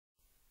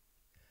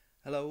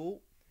Hello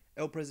all,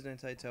 El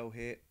Presidente Tel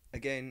here,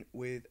 again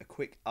with a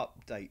quick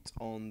update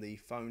on the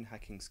phone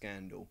hacking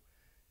scandal.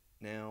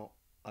 Now,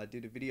 I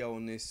did a video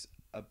on this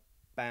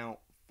about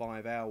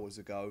 5 hours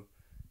ago,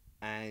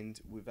 and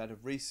we've had a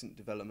recent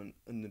development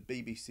on the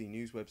BBC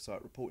News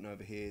website reporting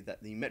over here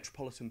that the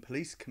Metropolitan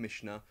Police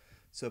Commissioner,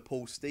 Sir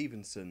Paul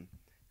Stephenson,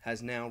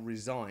 has now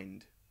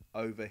resigned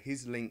over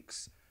his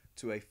links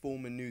to a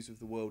former News of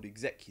the World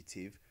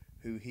executive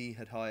who he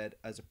had hired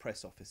as a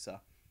press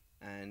officer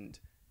and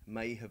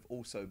may have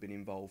also been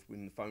involved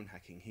in the phone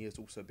hacking. He has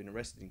also been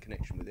arrested in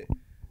connection with it.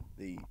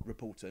 The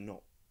reporter,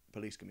 not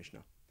police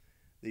commissioner.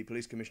 The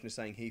police commissioner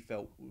saying he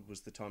felt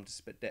was the time to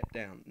step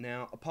down.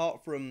 Now,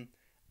 apart from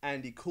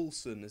Andy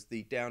Coulson as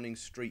the Downing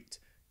Street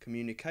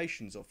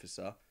communications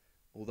officer,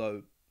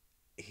 although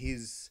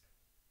his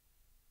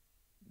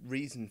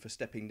reason for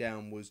stepping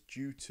down was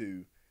due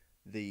to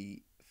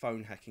the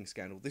phone hacking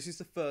scandal, this is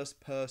the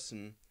first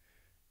person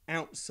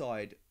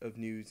outside of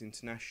News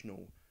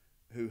International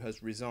who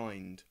has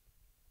resigned,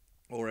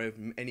 or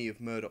any of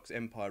Murdoch's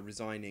empire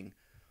resigning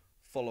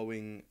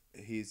following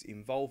his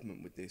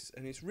involvement with this.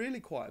 And it's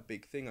really quite a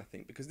big thing, I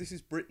think, because this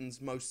is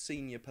Britain's most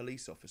senior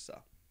police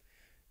officer.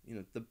 You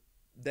know,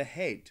 the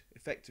head,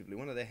 effectively,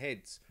 one of the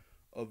heads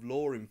of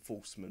law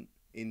enforcement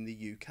in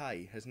the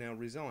UK has now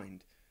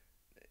resigned.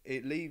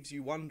 It leaves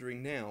you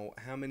wondering now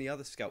how many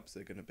other scalps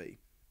there are going to be.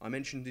 I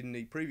mentioned in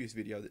the previous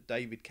video that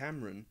David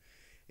Cameron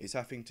is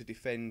having to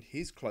defend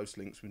his close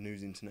links with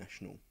News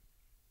International.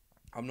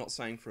 I'm not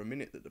saying for a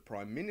minute that the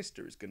Prime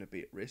Minister is going to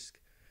be at risk,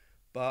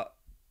 but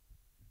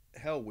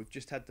hell, we've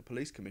just had the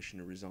Police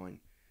Commissioner resign.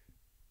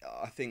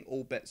 I think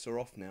all bets are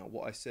off now.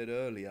 What I said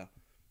earlier,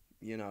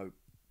 you know,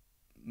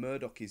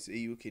 Murdoch is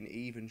looking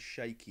even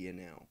shakier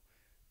now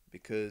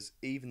because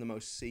even the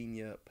most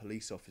senior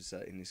police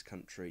officer in this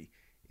country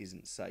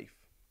isn't safe.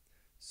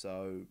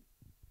 So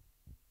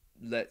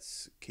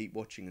let's keep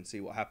watching and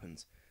see what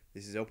happens.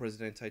 This is El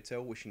Presidente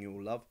Tel wishing you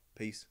all love,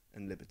 peace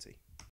and liberty.